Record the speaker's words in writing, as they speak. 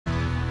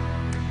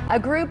A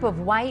group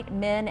of white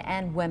men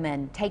and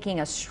women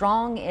taking a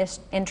strong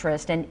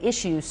interest in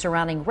issues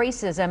surrounding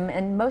racism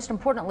and, most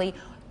importantly,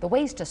 the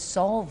ways to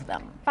solve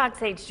them. Fox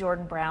 8's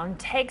Jordan Brown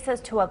takes us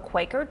to a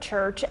Quaker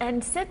church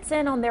and sits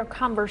in on their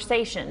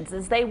conversations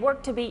as they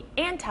work to be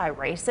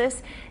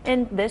anti-racist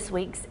in this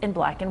week's In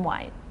Black and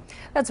White.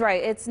 That's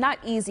right. It's not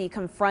easy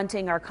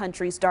confronting our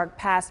country's dark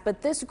past,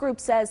 but this group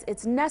says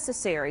it's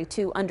necessary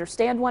to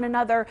understand one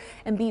another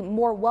and be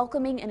more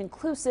welcoming and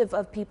inclusive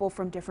of people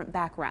from different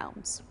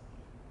backgrounds.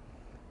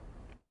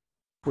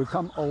 We've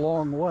come a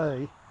long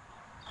way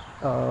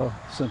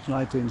since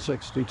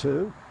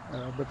 1962.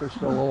 But there's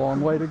still a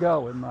long way to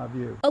go, in my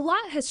view. A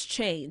lot has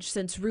changed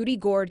since Rudy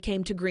Gord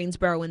came to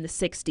Greensboro in the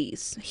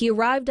 60s. He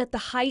arrived at the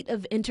height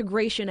of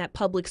integration at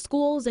public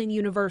schools and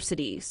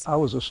universities. I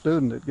was a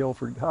student at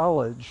Guilford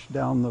College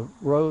down the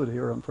road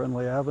here on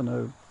Friendly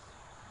Avenue,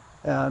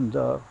 and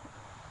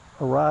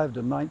arrived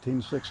in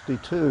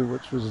 1962,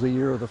 which was the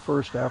year the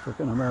first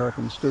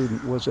African-American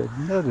student was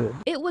admitted.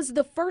 It was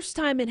the first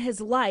time in his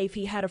life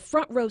he had a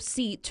front row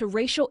seat to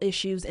racial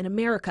issues in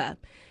America.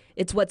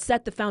 It's what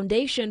set the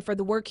foundation for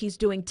the work he's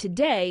doing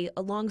today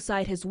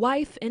alongside his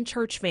wife and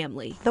church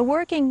family. The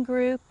working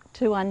group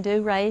to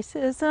undo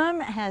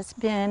racism has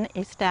been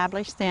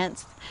established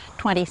since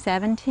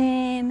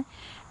 2017,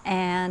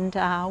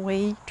 and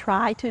we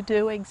try to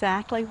do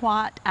exactly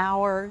what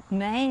our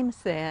name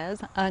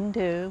says,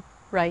 undo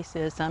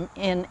racism,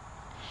 in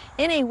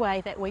any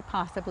way that we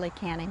possibly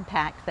can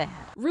impact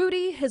that.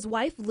 Rudy, his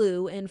wife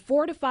Lou, and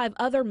 4 to 5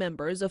 other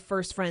members of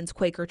First Friends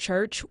Quaker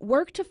Church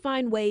work to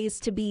find ways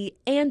to be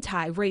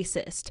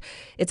anti-racist.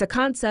 It's a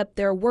concept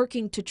they're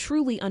working to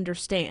truly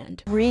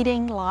understand.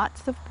 Reading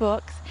lots of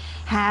books,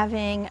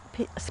 having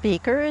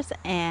speakers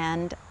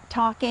and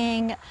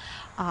talking,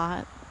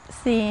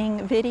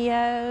 seeing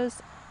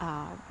videos,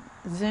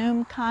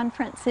 Zoom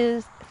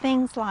conferences,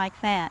 things like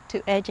that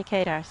to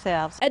educate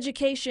ourselves.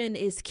 Education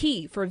is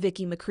key for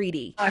Vicki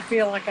McCready. I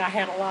feel like I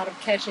had a lot of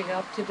catching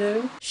up to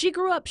do. She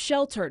grew up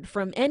sheltered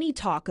from any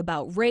talk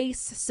about race,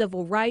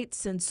 civil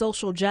rights, and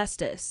social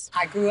justice.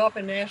 I grew up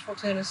in Nashville,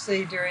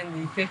 Tennessee during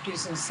the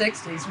 50s and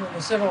 60s when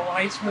the civil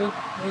rights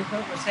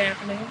movement was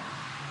happening,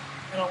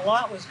 and a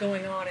lot was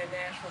going on in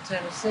Nashville,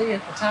 Tennessee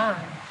at the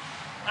time.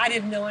 I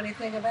didn't know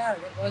anything about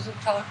it. It wasn't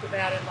talked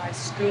about in my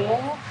school,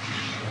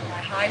 in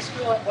my high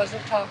school. It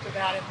wasn't talked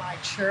about in my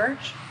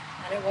church,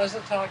 and it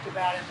wasn't talked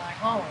about in my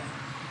home.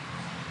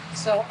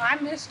 So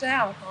I missed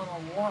out on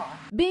a lot.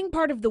 Being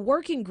part of the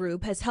working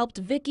group has helped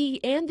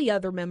Vicki and the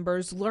other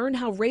members learn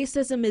how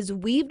racism is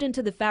weaved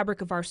into the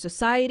fabric of our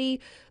society,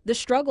 the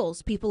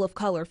struggles people of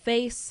color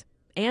face,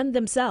 and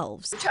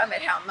themselves. We're talking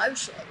about how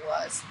emotional it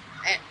was,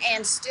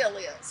 and still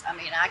is. I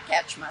mean, I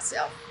catch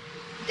myself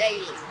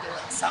daily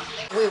doing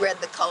something. We read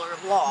The Color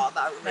of Law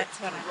by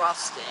Richard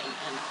Rothstein,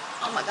 and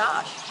oh my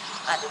gosh,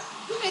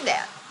 who knew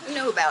that? Who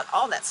knew about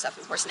all that stuff?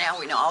 Of course, now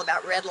we know all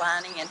about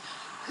redlining and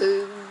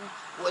who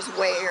was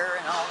where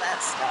and all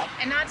that stuff.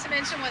 And not to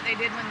mention what they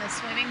did when the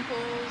swimming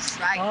pools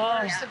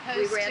were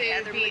supposed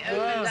to be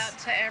opened up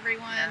to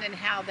everyone, and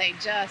how they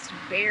just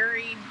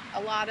buried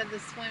a lot of the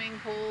swimming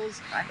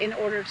pools in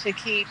order to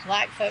keep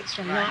black folks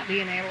from not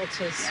being able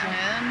to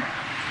swim.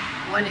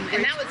 And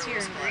that was here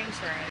in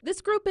Greensboro.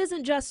 This group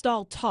isn't just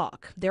all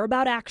talk. They're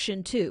about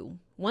action, too.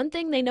 One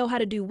thing they know how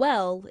to do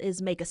well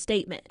is make a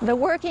statement. The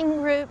working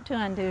group to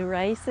undo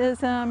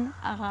racism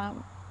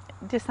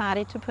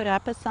decided to put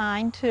up a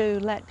sign to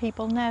let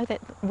people know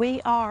that we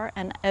are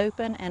an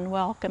open and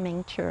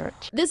welcoming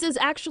church. This is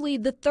actually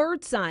the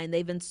 3rd sign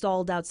they've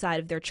installed outside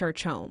of their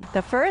church home.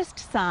 The first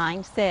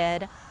sign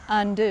said,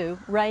 undo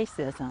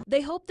racism.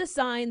 They hope the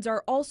signs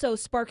are also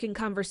sparking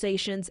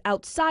conversations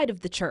outside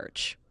of the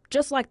church,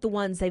 just like the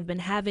ones they've been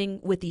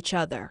having with each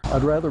other.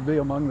 I'd rather be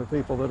among the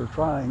people that are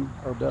trying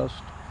our best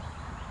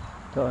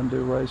to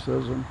undo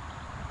racism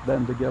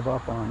than to give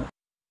up on it.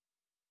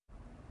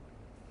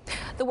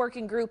 The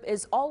working group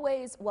is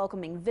always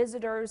welcoming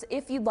visitors.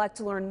 If you'd like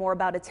to learn more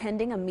about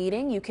attending a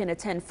meeting, you can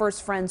attend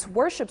First Friends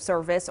worship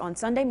service on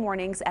Sunday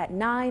mornings at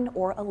 9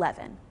 or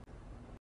 11.